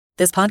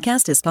This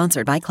podcast is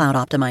sponsored by Cloud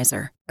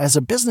Optimizer. As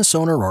a business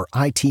owner or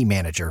IT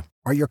manager,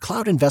 are your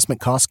cloud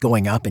investment costs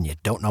going up and you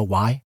don't know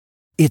why?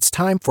 It's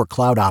time for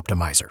Cloud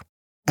Optimizer.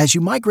 As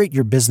you migrate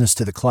your business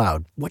to the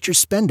cloud, what you're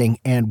spending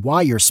and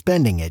why you're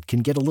spending it can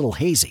get a little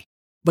hazy.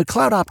 But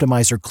Cloud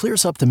Optimizer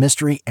clears up the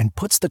mystery and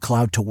puts the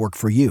cloud to work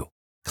for you.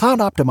 Cloud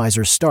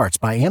Optimizer starts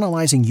by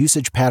analyzing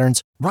usage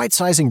patterns,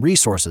 right-sizing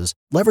resources,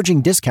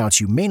 leveraging discounts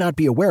you may not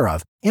be aware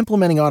of,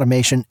 implementing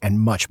automation, and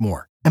much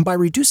more. And by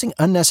reducing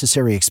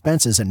unnecessary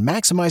expenses and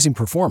maximizing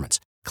performance,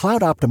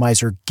 Cloud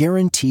Optimizer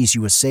guarantees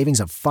you a savings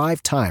of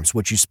 5 times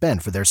what you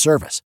spend for their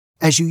service.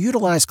 As you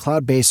utilize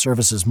cloud-based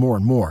services more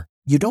and more,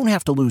 you don't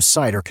have to lose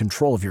sight or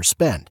control of your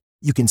spend.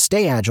 You can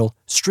stay agile,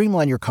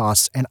 streamline your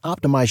costs, and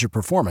optimize your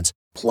performance,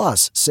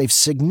 plus save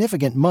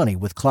significant money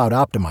with Cloud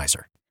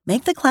Optimizer.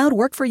 Make the cloud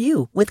work for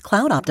you with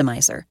Cloud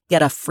Optimizer.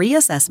 Get a free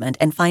assessment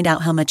and find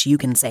out how much you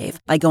can save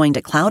by going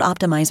to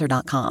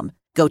cloudoptimizer.com.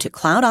 Go to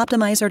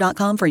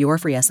cloudoptimizer.com for your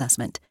free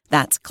assessment.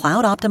 That's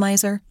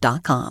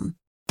cloudoptimizer.com.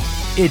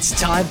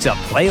 It's time to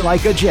play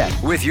like a Jet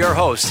with your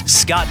host,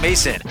 Scott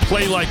Mason.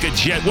 Play like a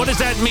Jet. What does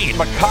that mean?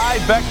 Mekhi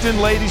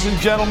Becton, ladies and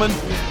gentlemen.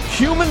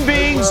 Human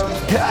beings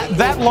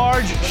that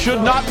large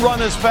should not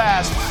run as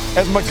fast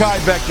as Mekhi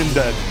Becton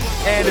did.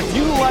 And if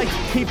you like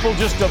people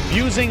just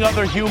abusing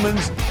other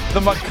humans,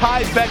 the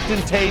Mekhi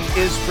Becton tape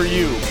is for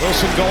you.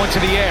 Wilson going to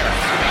the air.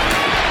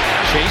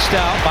 Chased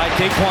out by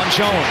Daquan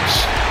Jones.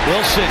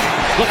 Wilson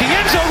looking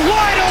end zone,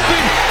 wide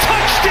open,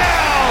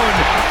 touchdown!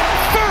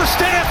 First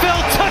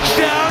NFL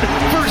touchdown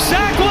for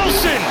Zach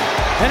Wilson.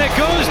 And it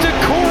goes to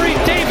Corey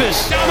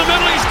Davis. Down the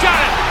middle, he's got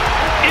it.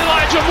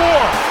 Elijah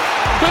Moore,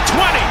 the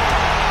 20,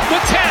 the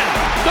 10,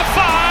 the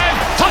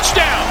 5,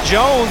 touchdown.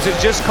 Jones is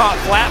just caught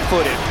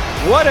flat-footed.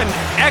 What an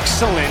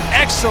excellent,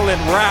 excellent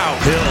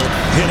route. Hill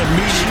hit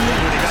immediately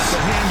when he got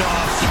the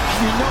handoff.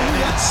 And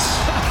it's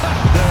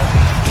the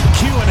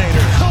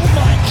Q-inator. Oh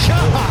my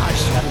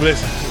gosh.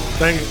 Listen,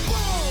 thank you.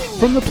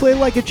 From the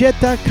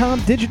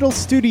PlayLikeAJet.com digital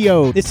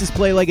studio, this is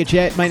Play Like a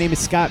Jet. My name is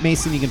Scott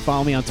Mason. You can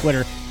follow me on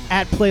Twitter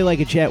at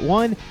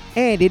PlayLikeAJet1.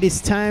 And it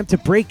is time to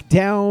break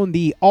down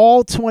the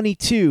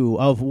all-22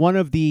 of one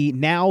of the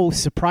now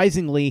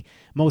surprisingly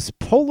most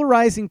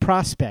polarizing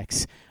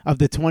prospects of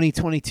the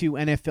 2022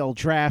 NFL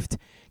Draft.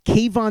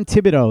 Kayvon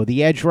Thibodeaux,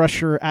 the edge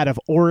rusher out of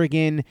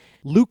Oregon.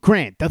 Luke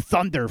Grant, the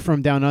Thunder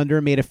from Down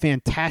Under, made a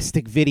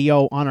fantastic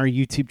video on our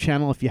YouTube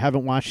channel. If you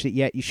haven't watched it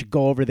yet, you should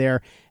go over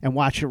there and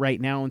watch it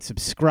right now and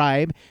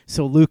subscribe.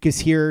 So Luke is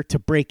here to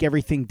break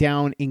everything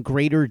down in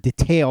greater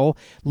detail.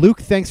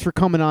 Luke, thanks for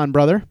coming on,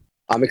 brother.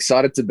 I'm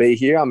excited to be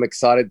here. I'm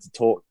excited to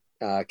talk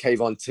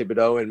Kayvon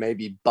Thibodeaux and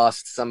maybe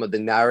bust some of the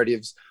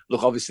narratives.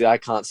 Look, obviously, I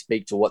can't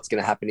speak to what's going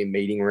to happen in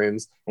meeting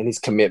rooms and his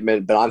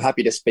commitment, but I'm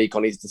happy to speak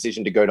on his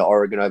decision to go to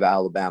Oregon over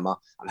Alabama.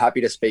 I'm happy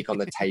to speak on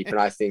the tape.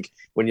 And I think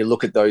when you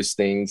look at those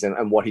things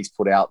and what he's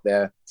put out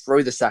there,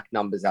 throw the sack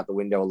numbers out the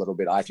window a little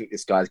bit. I think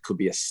this guy could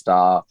be a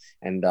star.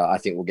 And I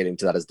think we'll get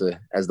into that as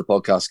the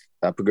podcast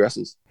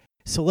progresses.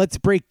 So let's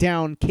break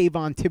down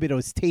Kayvon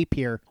Thibodeaux's tape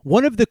here.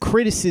 One of the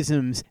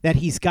criticisms that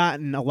he's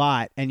gotten a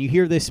lot, and you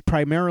hear this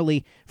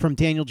primarily from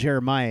Daniel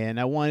Jeremiah, and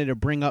I wanted to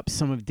bring up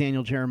some of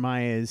Daniel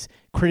Jeremiah's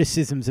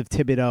criticisms of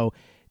Thibodeaux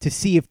to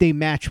see if they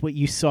match what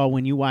you saw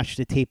when you watched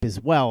the tape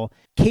as well.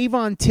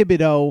 Kayvon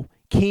Thibodeaux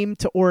came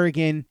to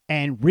Oregon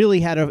and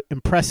really had an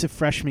impressive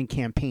freshman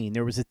campaign.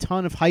 There was a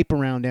ton of hype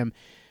around him,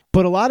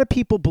 but a lot of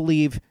people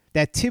believe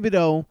that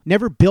Thibodeaux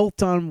never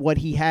built on what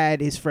he had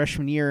his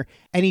freshman year,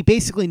 and he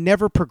basically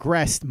never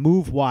progressed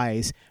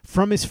move-wise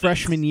from his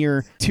freshman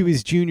year to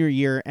his junior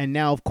year, and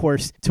now, of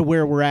course, to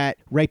where we're at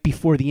right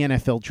before the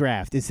NFL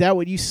draft. Is that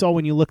what you saw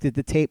when you looked at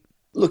the tape?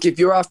 Look, if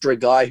you're after a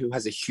guy who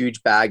has a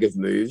huge bag of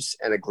moves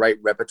and a great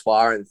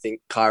repertoire and think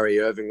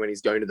Kyrie Irving when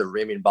he's going to the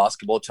rim in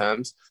basketball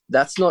terms,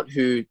 that's not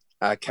who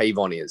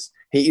Kayvon is.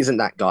 He isn't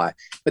that guy.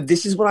 But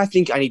this is what I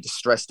think I need to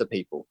stress to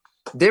people.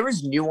 There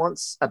is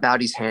nuance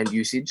about his hand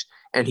usage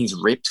and his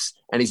rips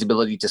and his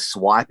ability to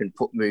swipe and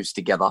put moves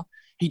together.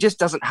 He just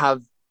doesn't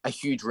have a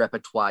huge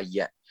repertoire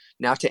yet.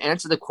 Now, to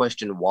answer the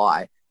question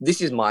why,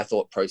 this is my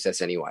thought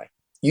process anyway.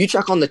 You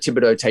check on the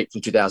Thibodeaux tape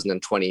from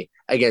 2020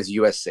 against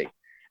USC,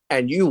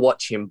 and you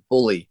watch him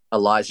bully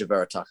Elijah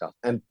Vera Tucker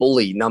and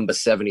bully number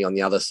 70 on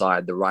the other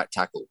side, the right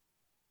tackle.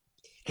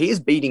 He is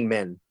beating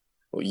men,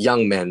 or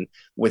young men,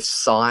 with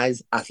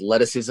size,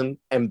 athleticism,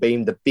 and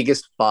being the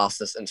biggest,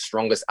 fastest, and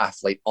strongest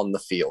athlete on the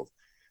field.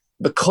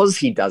 Because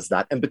he does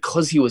that, and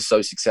because he was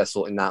so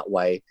successful in that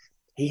way,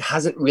 he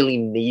hasn't really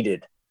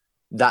needed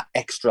that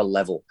extra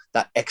level,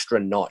 that extra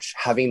notch,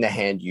 having the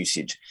hand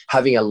usage,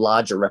 having a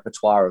larger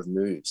repertoire of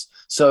moves.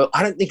 So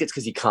I don't think it's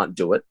because he can't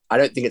do it. I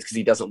don't think it's because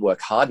he doesn't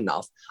work hard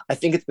enough. I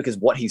think it's because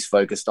what he's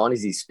focused on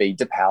is his speed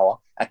to power,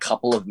 a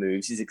couple of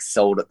moves, he's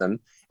excelled at them.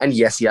 And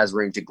yes, he has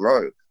room to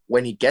grow.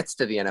 When he gets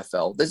to the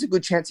NFL, there's a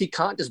good chance he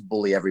can't just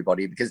bully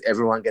everybody because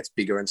everyone gets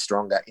bigger and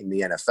stronger in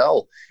the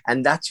NFL.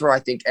 And that's where I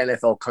think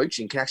NFL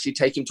coaching can actually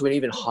take him to an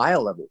even higher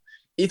level.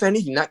 If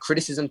anything, that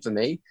criticism for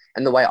me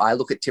and the way I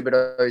look at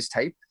Thibodeaux's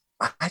tape,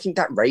 I think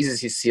that raises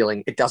his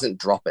ceiling. It doesn't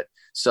drop it.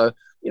 So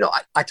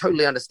I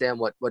totally understand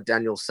what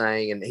Daniel's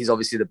saying, and he's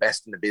obviously the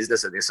best in the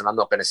business of this, and I'm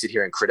not going to sit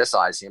here and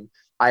criticize him.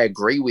 I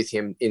agree with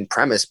him in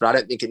premise, but I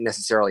don't think it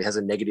necessarily has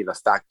a negative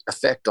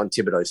effect on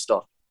Thibodeau's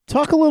stock.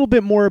 Talk a little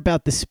bit more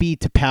about the speed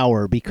to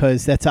power,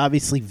 because that's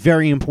obviously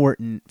very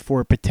important for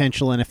a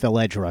potential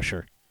NFL edge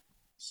rusher.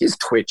 His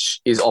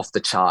twitch is off the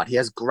chart. He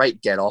has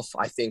great get-off.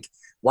 I think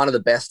one of the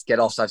best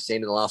get-offs I've seen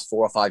in the last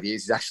 4 or 5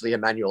 years is actually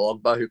Emmanuel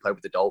Ogbah, who played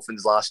with the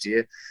Dolphins last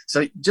year.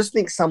 So just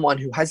think someone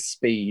who has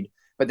speed,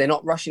 but they're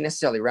not rushing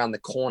necessarily around the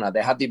corner.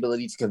 They have the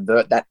ability to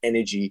convert that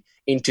energy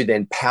into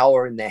then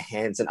power in their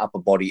hands and upper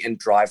body and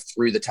drive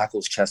through the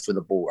tackle's chest with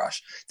a bull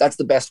rush. That's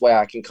the best way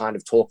I can kind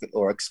of talk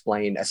or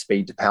explain a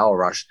speed to power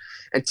rush.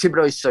 And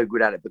Thibodeau is so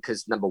good at it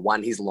because, number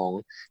one, he's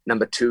long.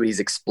 Number two, he's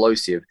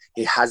explosive.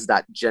 He has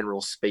that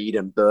general speed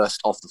and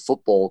burst off the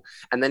football.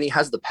 And then he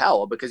has the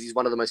power because he's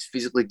one of the most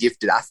physically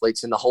gifted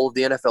athletes in the whole of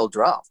the NFL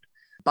draft.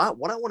 But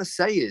what I want to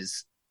say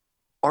is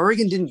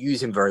Oregon didn't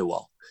use him very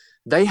well.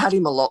 They had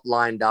him a lot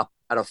lined up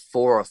at a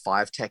 4 or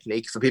 5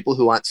 technique. For people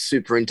who aren't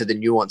super into the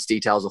nuanced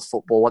details of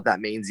football, what that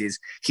means is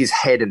his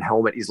head and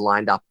helmet is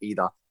lined up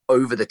either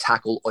over the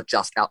tackle or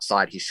just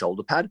outside his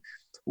shoulder pad.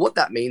 What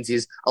that means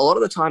is a lot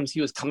of the times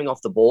he was coming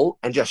off the ball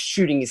and just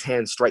shooting his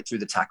hand straight through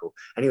the tackle,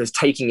 and he was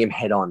taking him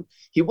head on.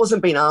 He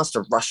wasn't being asked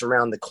to rush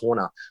around the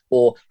corner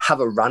or have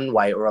a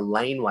runway or a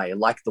laneway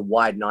like the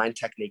wide 9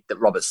 technique that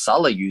Robert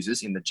Saleh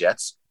uses in the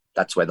Jets.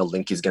 That's where the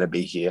link is going to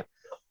be here.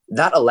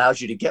 That allows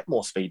you to get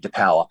more speed to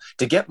power,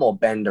 to get more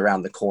bend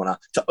around the corner,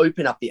 to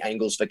open up the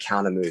angles for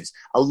counter moves.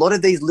 A lot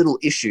of these little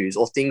issues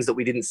or things that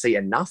we didn't see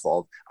enough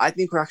of, I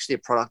think were actually a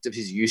product of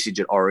his usage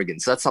at Oregon.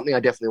 So that's something I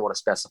definitely want to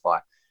specify.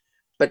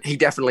 But he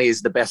definitely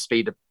is the best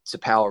speed to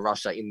power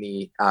rusher in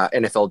the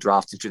NFL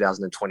draft in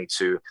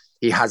 2022.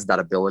 He has that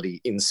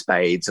ability in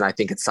spades, and I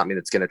think it's something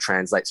that's going to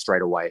translate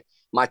straight away.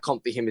 My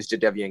comp for him is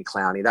Jadeveon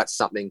Clowney. That's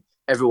something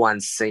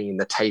everyone's seen,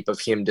 the tape of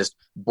him just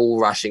bull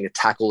rushing a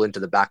tackle into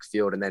the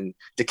backfield and then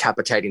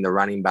decapitating the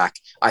running back.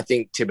 I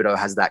think Thibodeau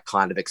has that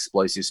kind of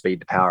explosive speed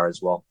to power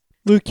as well.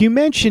 Luke, you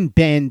mentioned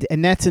bend,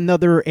 and that's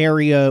another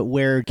area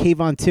where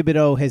Kayvon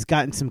Thibodeau has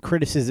gotten some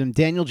criticism.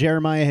 Daniel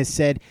Jeremiah has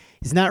said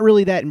he's not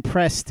really that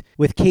impressed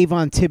with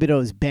Kayvon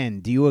Thibodeau's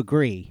bend. Do you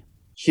agree?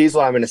 Here's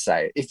what I'm going to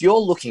say. If you're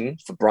looking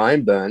for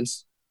Brian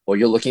Burns or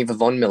you're looking for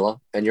Von Miller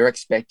and you're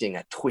expecting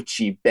a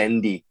twitchy,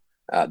 bendy,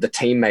 the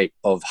teammate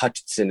of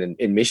Hutchinson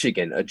in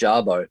Michigan,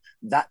 Ajabo,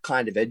 that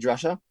kind of edge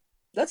rusher,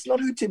 that's not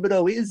who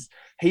Thibodeau is.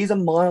 He's a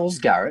Myles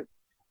Garrett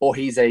or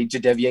he's a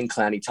Jadeveon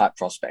Clowney type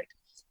prospect.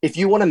 If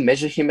you want to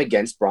measure him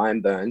against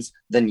Brian Burns,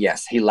 then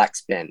yes, he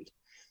lacks bend.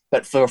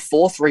 But for a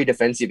 4-3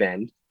 defensive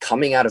end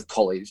coming out of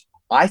college,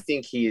 I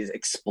think he is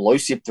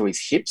explosive through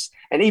his hips.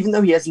 And even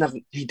though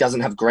he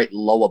doesn't have great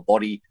lower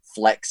body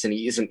flex and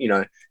he isn't,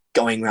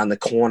 going around the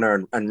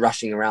corner and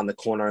rushing around the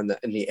corner and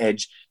the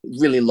edge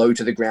really low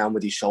to the ground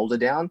with his shoulder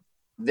down.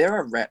 There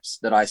are reps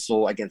that I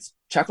saw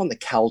check on the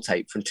Cal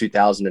tape from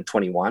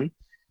 2021,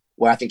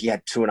 where I think he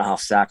had 2.5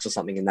 sacks or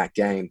something in that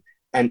game.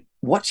 And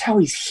watch how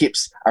his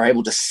hips are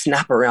able to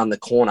snap around the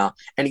corner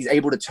and he's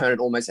able to turn it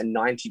almost a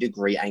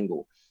 90-degree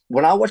angle.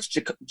 When I watched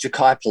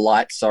Ja'Kai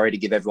Polite, sorry to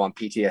give everyone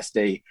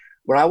PTSD,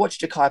 when I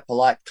watched Ja'Kai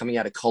Polite coming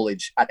out of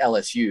college at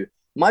LSU,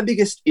 my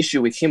biggest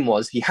issue with him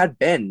was he had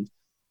bend,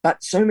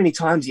 but so many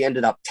times he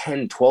ended up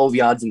 10, 12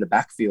 yards in the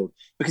backfield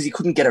because he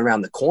couldn't get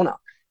around the corner.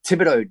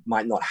 Thibodeau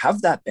might not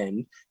have that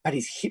bend, but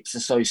his hips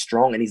are so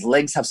strong and his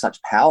legs have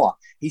such power.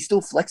 He's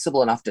still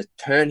flexible enough to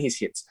turn his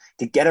hips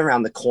to get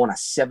around the corner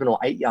 7 or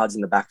 8 yards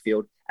in the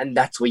backfield, and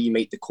that's where you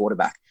meet the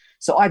quarterback.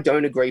 So I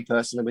don't agree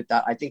personally with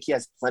that. I think he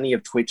has plenty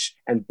of twitch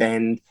and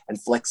bend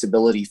and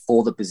flexibility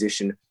for the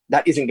position.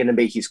 That isn't going to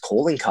be his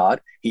calling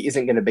card. He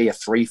isn't going to be a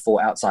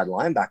 3-4 outside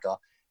linebacker.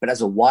 But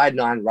as a wide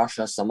 9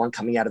 rusher, someone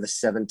coming out of the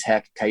 7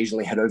 tech,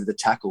 occasionally head over the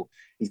tackle,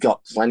 he's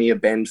got plenty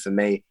of bend for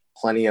me,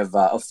 plenty of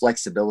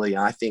flexibility.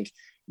 And I think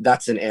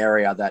that's an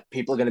area that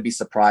people are going to be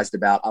surprised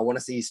about. I want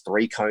to see his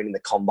 3-cone in the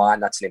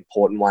combine. That's an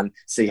important one.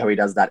 See how he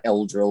does that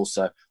L drill.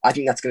 So I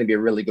think that's going to be a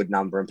really good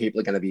number, and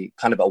people are going to be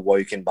kind of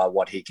awoken by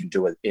what he can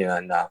do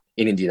in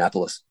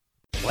Indianapolis.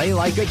 Play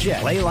like a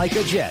Jet. Play like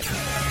a Jet.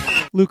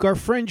 Luke, our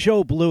friend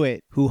Joe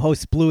Blewett, who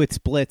hosts Blewett's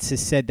Blitz, has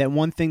said that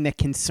one thing that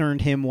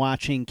concerned him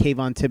watching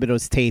Kayvon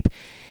Thibodeau's tape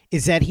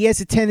is that he has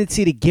a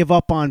tendency to give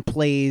up on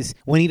plays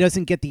when he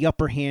doesn't get the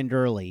upper hand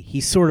early.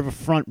 He's sort of a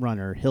front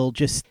runner. He'll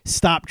just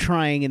stop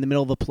trying in the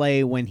middle of the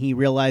play when he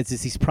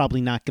realizes he's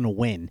probably not going to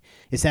win.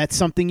 Is that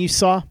something you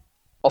saw?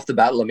 Off the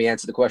bat, let me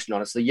answer the question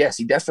honestly. Yes,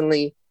 he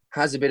definitely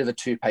has a bit of a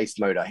two-paced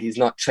motor. He's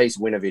not Chase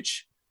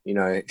Winovich,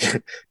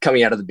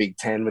 coming out of the Big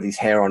Ten with his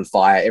hair on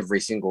fire every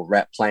single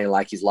rep, playing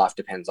like his life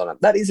depends on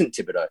it. That isn't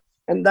Thibodeau,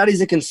 and that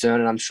is a concern,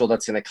 and I'm sure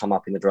that's going to come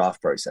up in the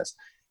draft process.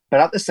 But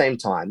at the same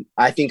time,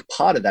 I think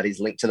part of that is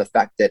linked to the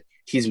fact that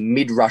his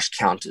mid-rush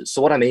counters.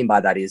 So what I mean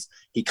by that is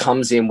he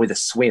comes in with a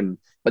swim,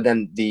 but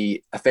then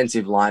the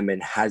offensive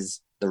lineman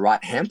has the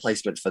right hand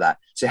placement for that.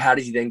 So how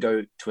does he then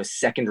go to a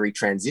secondary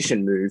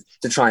transition move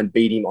to try and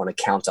beat him on a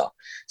counter?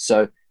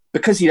 So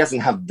because he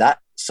doesn't have that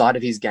side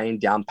of his game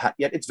down pat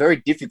yet, it's very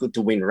difficult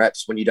to win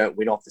reps when you don't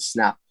win off the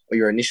snap or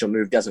your initial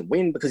move doesn't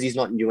win because he's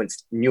not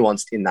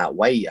nuanced in that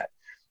way yet.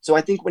 So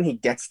I think when he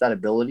gets that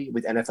ability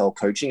with NFL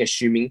coaching,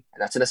 assuming,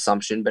 and that's an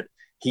assumption, but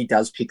he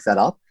does pick that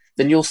up,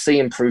 then you'll see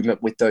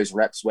improvement with those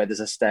reps where there's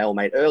a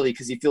stalemate early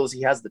because he feels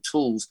he has the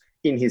tools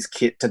in his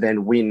kit to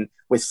then win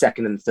with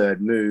second and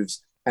third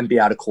moves and be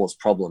able to cause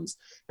problems.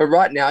 But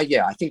right now,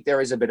 yeah, I think there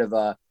is a bit of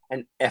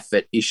an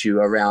effort issue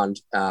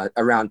around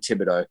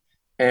Thibodeau.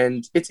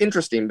 And it's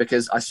interesting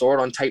because I saw it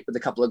on tape with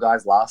a couple of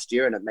guys last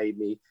year and it made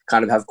me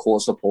kind of have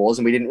cause for pause,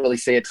 and we didn't really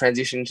see a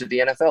transition to the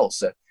NFL.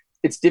 So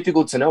it's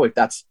difficult to know if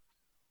that's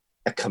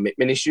a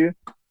commitment issue.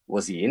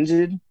 Was he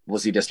injured?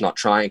 Was he just not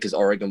trying because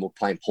Oregon were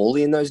playing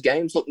poorly in those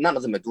games? Look, none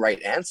of them are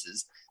great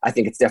answers. I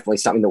think it's definitely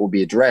something that will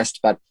be addressed.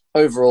 But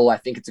overall, I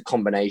think it's a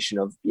combination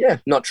of,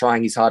 not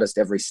trying his hardest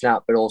every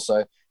snap, but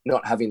also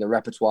not having the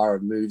repertoire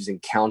of moves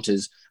and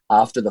counters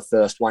after the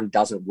first one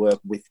doesn't work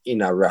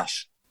within a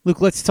rush.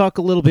 Luke, let's talk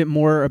a little bit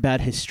more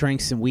about his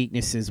strengths and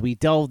weaknesses. We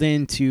delved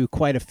into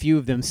quite a few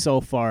of them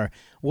so far.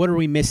 What are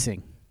we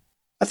missing?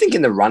 I think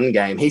in the run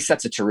game, he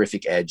sets a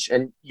terrific edge,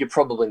 and you're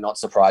probably not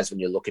surprised when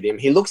you look at him.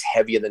 He looks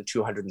heavier than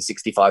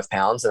 265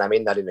 pounds, and I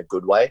mean that in a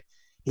good way.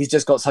 He's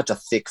just got such a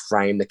thick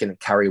frame that can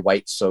carry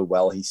weight so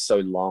well. He's so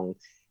long.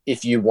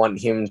 If you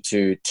want him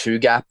to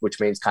two-gap,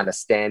 which means kind of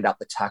stand up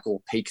the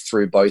tackle, peek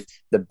through both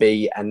the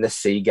B and the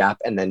C gap,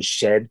 and then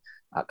shed,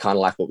 kind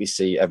of like what we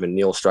see Evan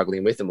Neal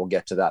struggling with, and we'll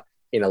get to that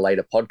in a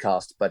later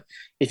podcast. But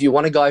if you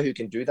want a guy who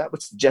can do that,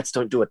 which the Jets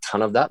don't do a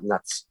ton of that, and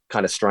that's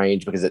kind of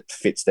strange because it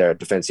fits their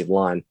defensive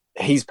line,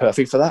 he's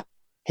perfect for that.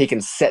 He can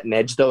set an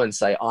edge, though, and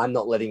say, I'm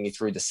not letting you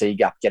through the C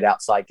gap, get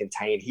outside,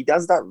 contain. He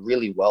does that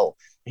really well.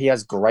 He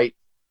has great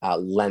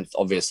length,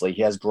 obviously.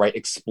 He has great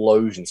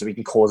explosion, so he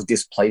can cause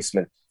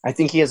displacement. I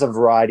think he has a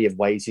variety of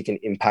ways he can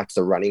impact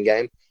the running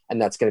game,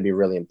 and that's going to be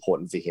really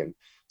important for him.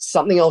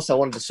 Something else I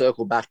wanted to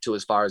circle back to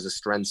as far as the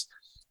strengths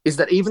is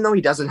that even though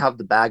he doesn't have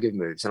the bag of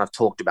moves, and I've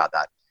talked about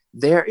that,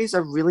 there is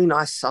a really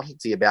nice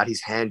subtlety about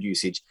his hand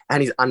usage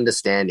and his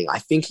understanding. I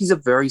think he's a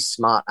very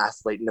smart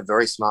athlete and a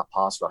very smart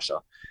pass rusher.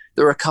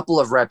 There were a couple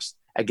of reps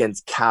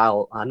against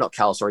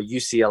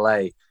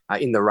UCLA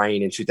in the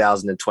rain in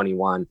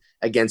 2021,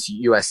 against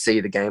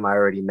USC, the game I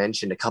already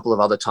mentioned, a couple of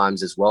other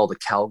times as well, the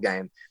Cal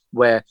game,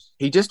 where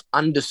he just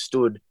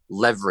understood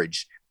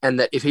leverage. And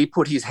that if he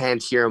put his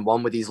hand here and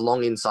won with his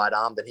long inside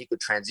arm, then he could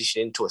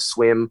transition into a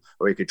swim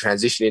or he could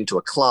transition into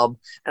a club.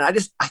 And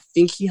I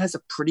think he has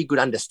a pretty good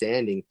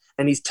understanding,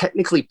 and he's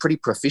technically pretty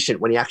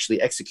proficient when he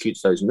actually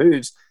executes those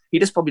moves. He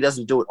just probably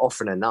doesn't do it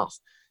often enough.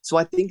 So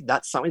I think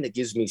that's something that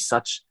gives me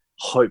such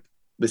hope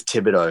with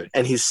Thibodeau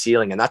and his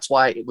ceiling. And that's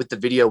why with the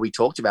video we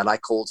talked about, I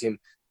called him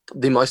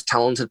the most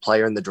talented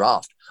player in the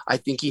draft. I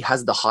think he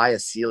has the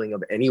highest ceiling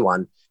of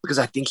anyone because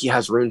I think he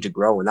has room to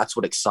grow, and that's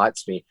what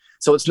excites me.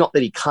 So it's not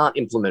that he can't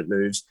implement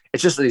moves.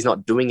 It's just that he's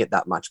not doing it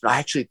that much. But I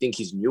actually think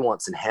his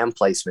nuance and hand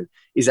placement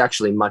is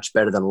actually much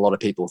better than a lot of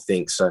people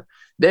think. So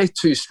they're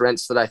two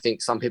strengths that I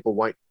think some people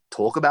won't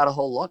talk about a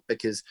whole lot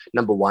because,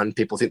 number one,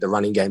 people think the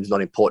running game is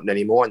not important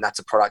anymore, and that's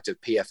a product of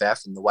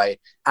PFF and the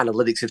way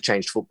analytics have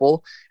changed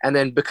football. And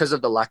then because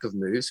of the lack of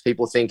moves,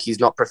 people think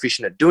he's not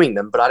proficient at doing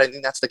them, but I don't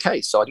think that's the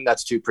case. So I think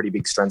that's two pretty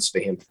big strengths for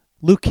him.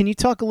 Luke, can you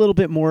talk a little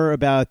bit more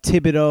about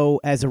Thibodeau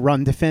as a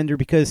run defender?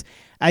 Because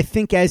I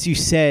think, as you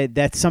said,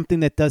 that's something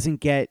that doesn't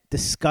get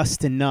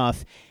discussed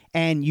enough.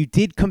 And you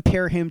did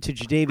compare him to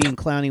Jadeveon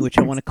Clowney, which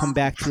I want to come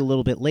back to a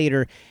little bit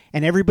later.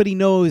 And everybody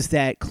knows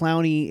that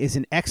Clowney is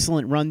an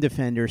excellent run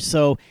defender.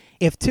 So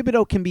if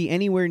Thibodeau can be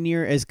anywhere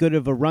near as good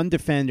of a run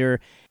defender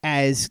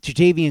as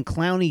Jadeveon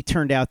Clowney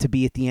turned out to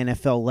be at the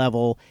NFL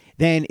level,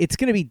 then it's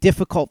going to be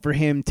difficult for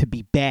him to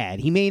be bad.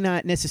 He may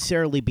not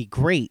necessarily be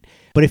great,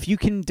 but if you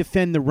can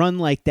defend the run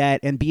like that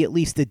and be at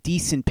least a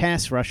decent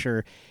pass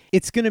rusher,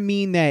 it's going to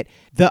mean that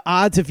the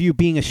odds of you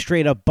being a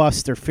straight-up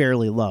bust are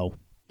fairly low.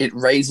 It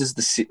raises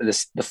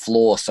the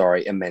floor,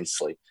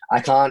 immensely. I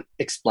can't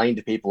explain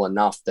to people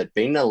enough that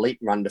being an elite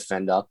run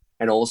defender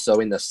and also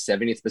in the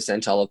 70th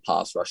percentile of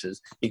pass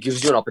rushers, it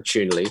gives you an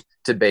opportunity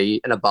to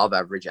be an above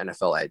average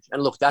NFL edge.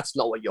 And look, that's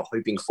not what you're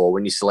hoping for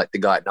when you select the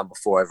guy at number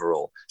 4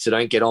 overall. So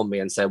don't get on me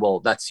and say, well,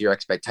 that's your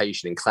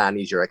expectation and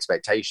Clowney's your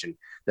expectation.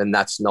 Then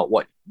that's not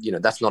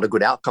that's not a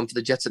good outcome for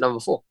the Jets at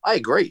number 4. I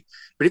agree.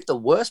 But if the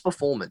worst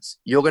performance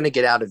you're going to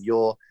get out of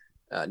your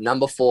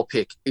number 4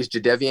 pick is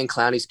Jadeveon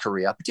Clowney's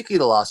career, particularly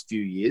the last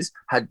few years,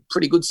 had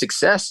pretty good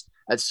success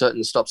at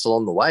certain stops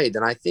along the way,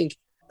 then I think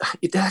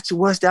if that's your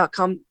worst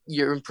outcome,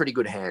 you're in pretty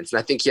good hands. And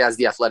I think he has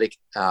the athletic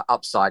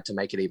upside to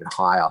make it even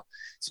higher.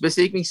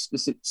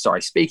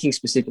 Speaking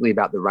specifically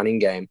about the running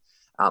game,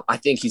 I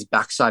think his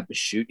backside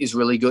pursuit is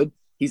really good.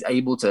 He's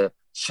able to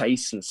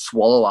chase and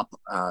swallow up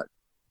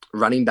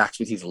running backs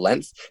with his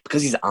length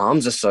because his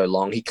arms are so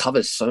long. He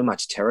covers so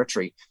much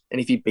territory. And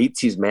if he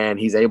beats his man,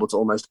 he's able to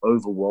almost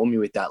overwhelm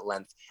you with that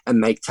length and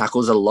make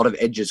tackles that a lot of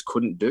edges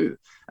couldn't do.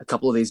 A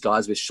couple of these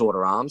guys with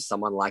shorter arms,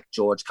 someone like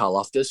George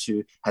Karlaftis,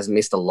 who has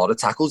missed a lot of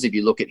tackles. If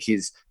you look at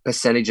his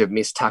percentage of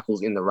missed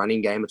tackles in the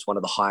running game, it's one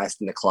of the highest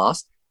in the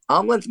class.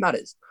 Arm length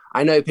matters.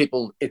 I know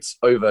it's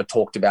over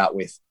talked about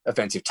with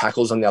offensive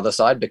tackles on the other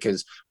side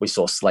because we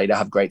saw Slater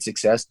have great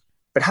success,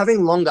 but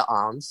having longer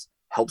arms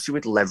helps you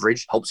with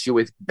leverage, helps you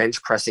with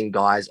bench pressing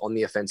guys on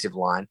the offensive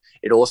line.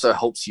 It also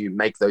helps you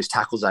make those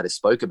tackles that I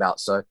spoke about.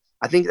 So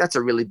I think that's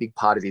a really big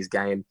part of his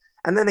game.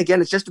 And then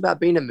again, it's just about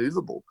being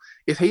immovable.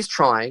 If he's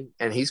trying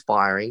and he's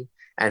firing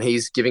and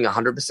he's giving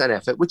 100%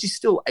 effort, which is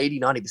still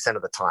 80-90%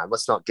 of the time,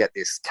 let's not get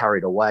this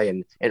carried away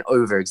and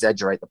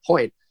over-exaggerate the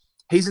point.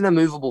 He's an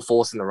immovable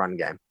force in the run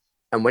game.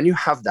 And when you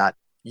have that,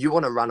 you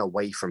want to run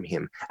away from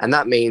him. And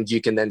that means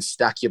you can then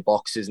stack your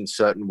boxes in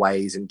certain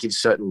ways and give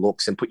certain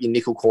looks and put your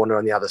nickel corner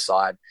on the other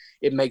side.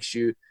 It makes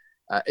you,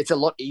 it's a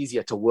lot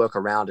easier to work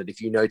around it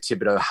if you know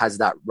Thibodeau has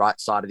that right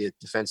side of the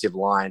defensive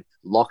line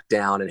locked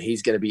down and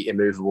he's going to be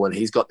immovable and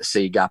he's got the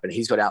C gap and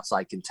he's got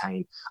outside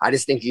contain. I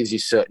just think it gives you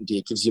certainty.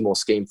 It gives you more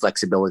scheme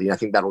flexibility. And I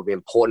think that will be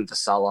important for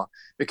Salah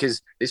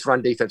because this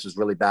run defense was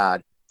really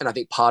bad. And I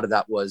think part of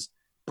that was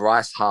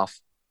Bryce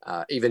Huff,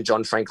 even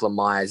John Franklin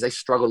Myers, they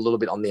struggled a little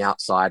bit on the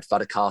outside.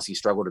 Fatukasi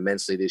struggled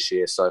immensely this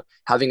year. So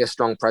having a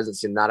strong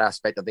presence in that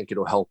aspect, I think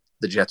it'll help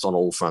the Jets on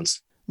all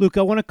fronts. Luke,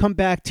 I want to come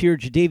back to your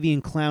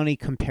Jadeveon Clowney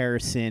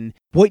comparison.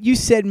 What you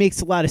said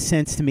makes a lot of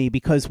sense to me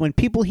because when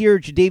people hear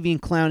Jadeveon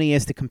Clowney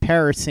as the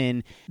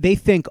comparison, they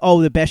think,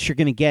 oh, the best you're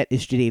going to get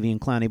is Jadeveon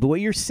Clowney. But what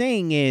you're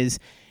saying is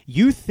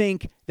you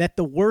think that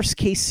the worst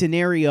case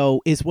scenario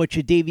is what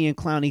Jadeveon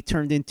Clowney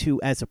turned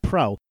into as a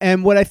pro.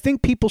 And what I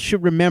think people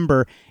should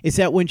remember is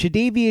that when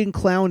Jadeveon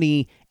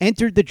Clowney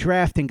entered the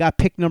draft and got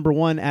picked number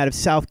 1 out of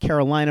South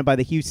Carolina by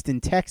the Houston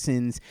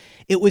Texans,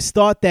 it was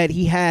thought that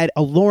he had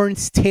a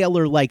Lawrence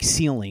Taylor-like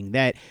ceiling,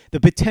 that the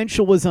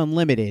potential was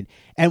unlimited.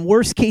 And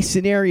worst case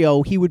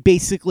scenario, he would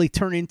basically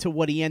turn into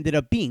what he ended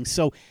up being.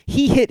 So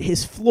he hit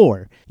his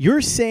floor.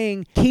 You're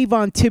saying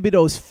Kayvon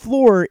Thibodeau's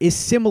floor is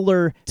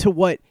similar to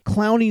what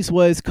Clowney's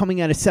was coming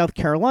out of South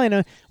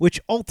Carolina, which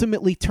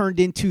ultimately turned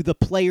into the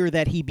player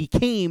that he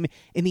became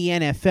in the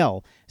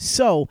NFL.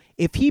 So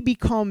if he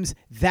becomes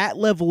that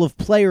level of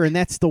player, and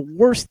that's the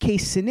worst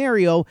case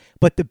scenario,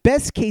 but the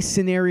best case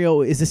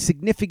scenario is a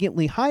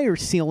significantly higher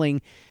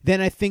ceiling,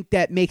 then I think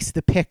that makes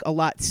the pick a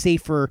lot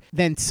safer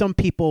than some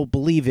people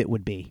believe it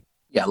would be.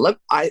 Yeah, look,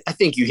 I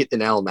think you hit the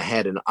nail on the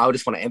head, and I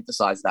just want to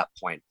emphasize that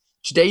point.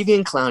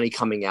 Jadeveon Clowney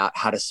coming out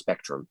had a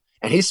spectrum,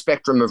 and his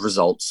spectrum of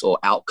results or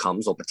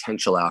outcomes or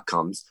potential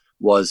outcomes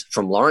was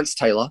from Lawrence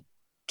Taylor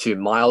to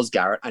Myles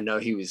Garrett. I know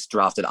he was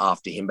drafted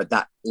after him, but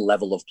that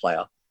level of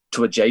player,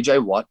 to a J.J.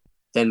 Watt,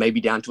 then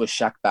maybe down to a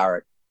Shaq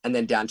Barrett, and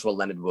then down to a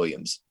Leonard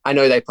Williams. I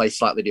know they play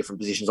slightly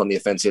different positions on the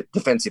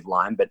defensive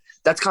line, but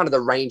that's kind of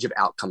the range of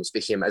outcomes for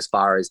him as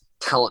far as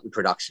talent and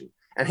production.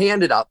 And he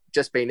ended up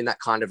just being in that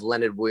kind of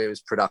Leonard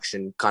Williams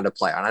production kind of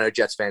player. And I know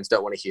Jets fans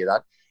don't want to hear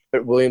that,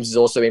 but Williams has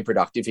also been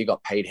productive. He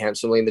got paid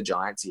handsomely in the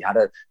Giants. He had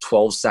a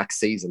 12-sack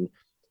season.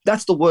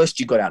 That's the worst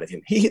you got out of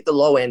him. He hit the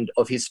low end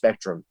of his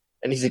spectrum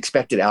and his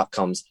expected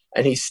outcomes,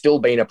 and he's still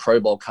been a Pro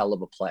Bowl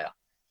caliber player.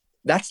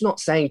 That's not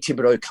saying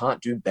Thibodeau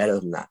can't do better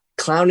than that.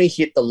 Clowney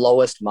hit the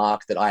lowest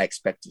mark that I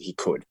expected he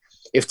could.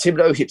 If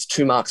Thibodeau hits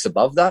 2 marks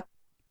above that,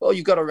 well,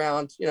 you've got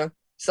around,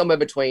 somewhere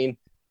between,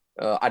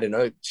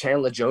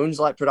 Chandler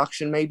Jones-like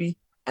production maybe,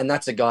 and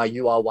that's a guy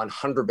you are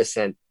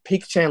 100%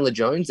 pick Chandler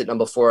Jones at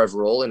number 4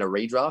 overall in a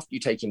redraft. You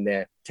take him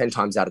there 10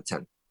 times out of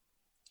 10.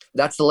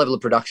 That's the level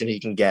of production he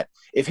can get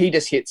if he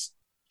just hits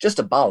just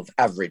above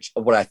average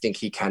of what I think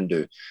he can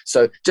do.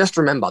 So just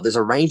remember, there's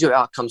a range of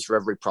outcomes for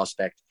every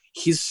prospect.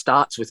 His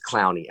starts with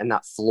Clowney and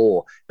that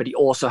floor, but he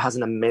also has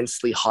an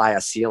immensely higher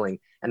ceiling,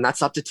 and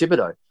that's up to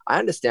Thibodeau. I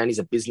understand he's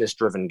a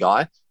business-driven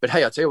guy, but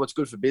hey, I'll tell you what's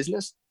good for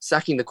business,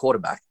 sacking the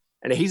quarterback.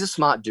 And he's a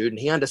smart dude, and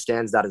he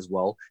understands that as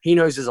well. He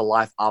knows there's a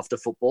life after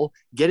football.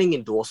 Getting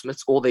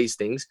endorsements, all these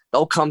things,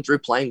 they'll come through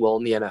playing well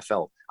in the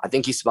NFL. I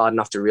think he's smart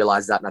enough to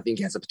realize that, and I think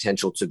he has the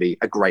potential to be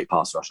a great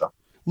pass rusher.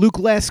 Luke,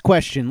 last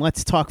question.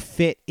 Let's talk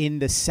fit in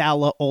the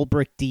Saleh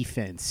Ulbrich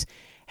defense.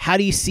 How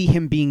do you see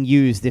him being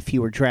used if he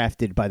were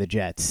drafted by the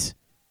Jets?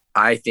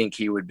 I think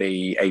he would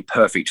be a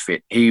perfect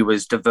fit. He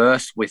was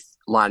diverse with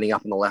lining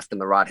up on the left and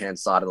the right-hand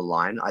side of the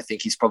line. I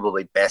think he's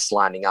probably best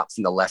lining up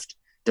from the left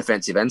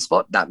defensive end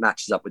spot. That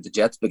matches up with the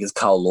Jets because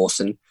Carl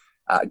Lawson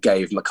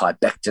gave Mekhi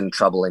Becton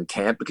trouble in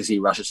camp because he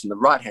rushes from the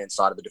right-hand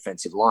side of the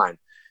defensive line.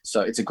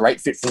 So it's a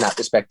great fit from that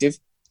perspective.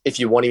 If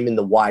you want him in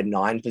the wide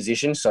 9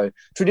 position, so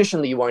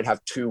traditionally you won't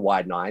have 2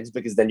 wide 9s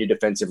because then your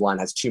defensive line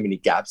has too many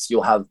gaps.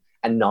 You'll have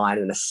a 9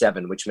 and a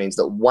 7, which means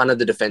that one of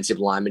the defensive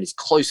linemen is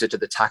closer to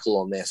the tackle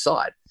on their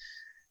side.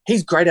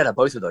 He's great out of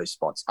both of those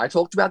spots. I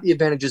talked about the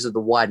advantages of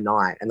the wide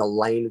 9 and the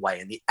laneway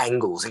and the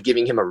angles and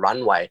giving him a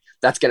runway.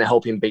 That's going to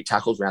help him beat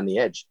tackles around the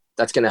edge.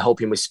 That's going to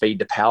help him with speed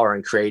to power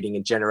and creating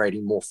and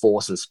generating more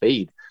force and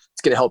speed.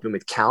 It's going to help him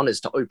with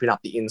counters to open up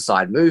the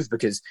inside move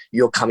because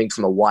you're coming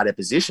from a wider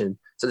position.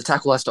 So the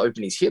tackle has to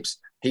open his hips.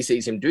 He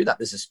sees him do that.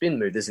 There's a spin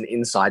move. There's an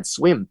inside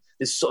swim.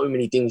 There's so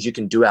many things you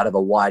can do out of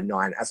a wide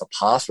 9 as a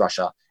pass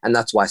rusher, and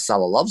that's why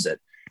Salah loves it.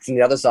 From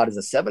the other side as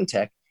a 7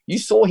 tech, you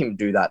saw him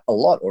do that a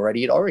lot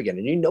already at Oregon,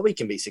 and you know he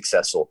can be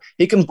successful.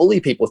 He can bully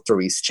people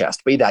through his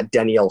chest, be that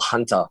Danielle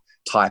Hunter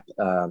type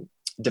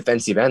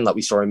defensive end like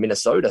we saw in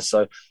Minnesota.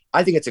 So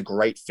I think it's a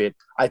great fit.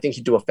 I think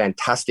he'd do a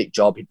fantastic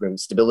job. He'd bring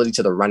stability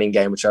to the running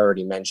game, which I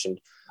already mentioned.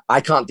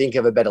 I can't think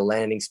of a better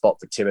landing spot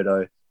for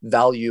Thibodeau.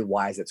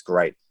 Value-wise, it's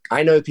great.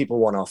 I know people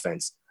want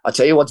offense. I'll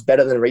tell you what's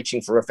better than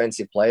reaching for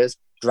offensive players,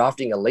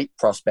 drafting elite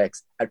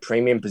prospects at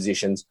premium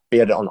positions, be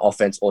it on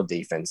offense or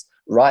defense.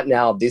 Right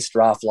now, this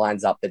draft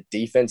lines up that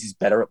defense is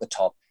better at the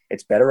top.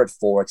 It's better at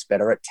 4. It's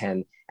better at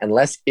 10.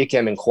 Unless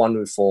Ikem and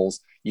Kwanwu falls,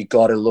 you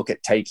got to look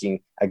at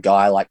taking a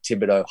guy like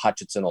Thibodeau,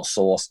 Hutchinson, or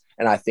Sauce.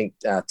 And I think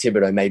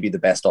Thibodeau may be the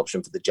best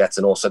option for the Jets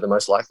and also the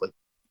most likely.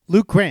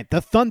 Luke Grant,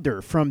 the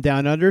Thunder from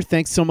Down Under.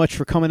 Thanks so much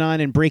for coming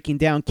on and breaking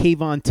down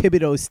Kayvon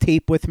Thibodeau's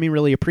tape with me.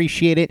 Really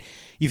appreciate it.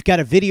 You've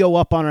got a video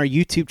up on our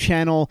YouTube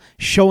channel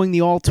showing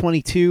the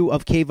All-22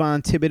 of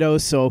Kayvon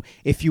Thibodeau. So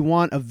if you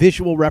want a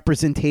visual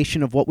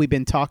representation of what we've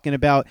been talking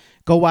about,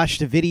 go watch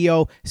the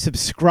video.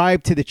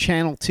 Subscribe to the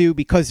channel too,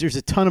 because there's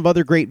a ton of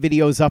other great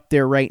videos up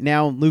there right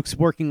now. Luke's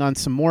working on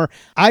some more.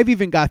 I've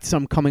even got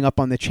some coming up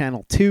on the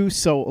channel too.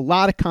 So a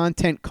lot of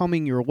content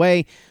coming your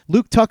way.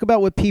 Luke, talk about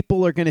what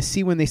people are going to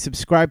see when they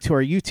subscribe to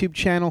our YouTube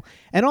channel,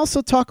 and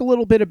also talk a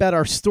little bit about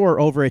our store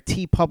over at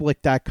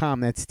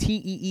teepublic.com. That's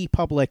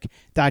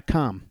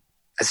teepublic.com.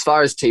 As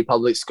far as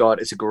TeePublic,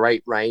 Scott, it's a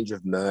great range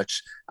of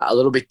merch, a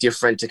little bit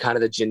different to kind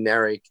of the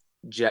generic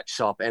Jet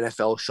Shop,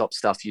 NFL Shop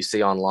stuff you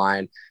see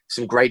online.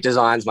 Some great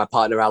designs. My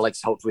partner Alex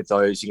helped with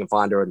those. You can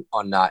find her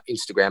on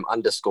Instagram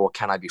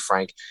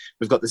 _CanIBeFrank.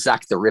 We've got the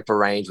Zach the Ripper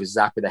range with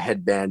Zach with a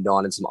headband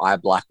on and some eye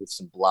black with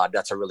some blood.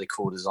 That's a really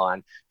cool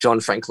design.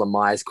 John Franklin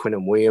Myers,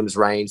 Quinnen Williams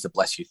range, the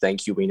Bless You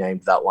Thank You, we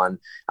named that one.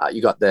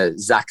 You got the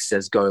Zach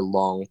Says Go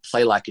Long,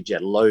 Play Like a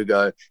Jet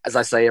logo. As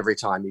I say every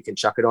time, you can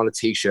chuck it on a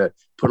t-shirt,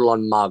 put it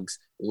on mugs,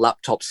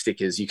 laptop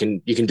stickers. You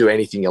can do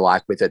anything you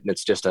like with it, and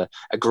it's just a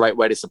great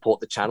way to support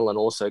the channel and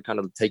also kind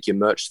of take your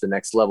merch to the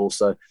next level.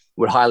 So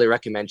would highly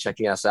recommend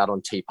checking us out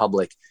on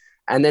TeePublic.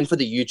 And then for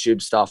the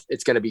YouTube stuff,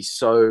 it's going to be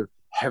so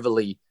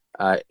heavily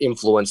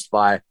influenced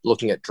by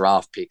looking at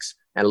draft picks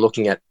and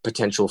looking at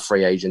potential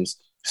free agents.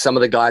 Some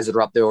of the guys that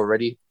are up there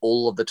already,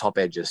 all of the top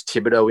edges.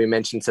 Thibodeau we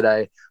mentioned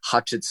today,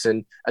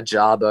 Hutchinson,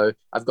 Ajabo.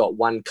 I've got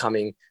one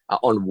coming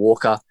on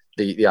Walker,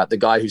 the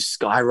guy who's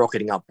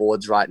skyrocketing up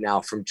boards right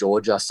now from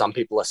Georgia. Some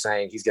people are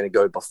saying he's going to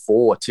go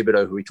before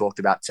Thibodeau, who we talked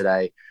about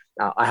today.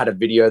 I had a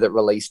video that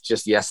released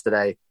just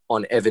yesterday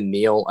on Evan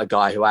Neal, a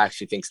guy who I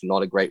actually think is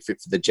not a great fit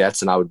for the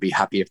Jets, and I would be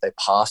happy if they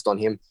passed on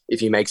him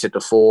if he makes it to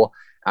 4.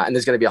 And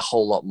there's going to be a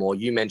whole lot more.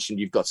 You mentioned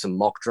you've got some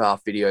mock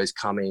draft videos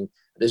coming.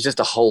 There's just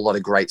a whole lot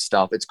of great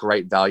stuff. It's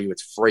great value.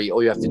 It's free.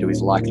 All you have to do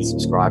is like and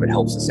subscribe. It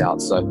helps us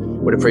out. So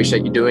would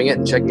appreciate you doing it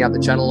and checking out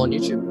the channel on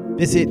YouTube.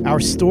 Visit our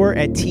store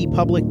at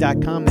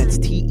teepublic.com. That's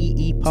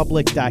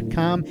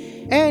teepublic.com.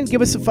 And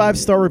give us a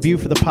 5-star review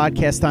for the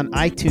podcast on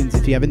iTunes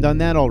if you haven't done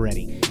that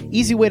already.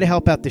 Easy way to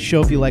help out the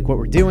show if you like what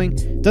we're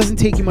doing. Doesn't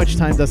take you much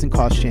time, doesn't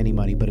cost you any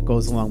money, but it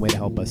goes a long way to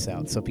help us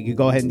out. So if you could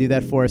go ahead and do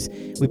that for us,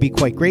 we'd be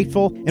quite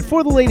grateful. And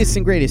for the latest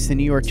and greatest in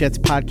New York Jets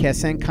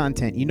podcasts and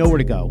content, you know where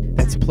to go.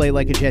 That's Play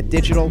Like a Jet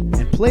Digital and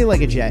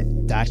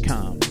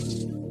playlikeajet.com.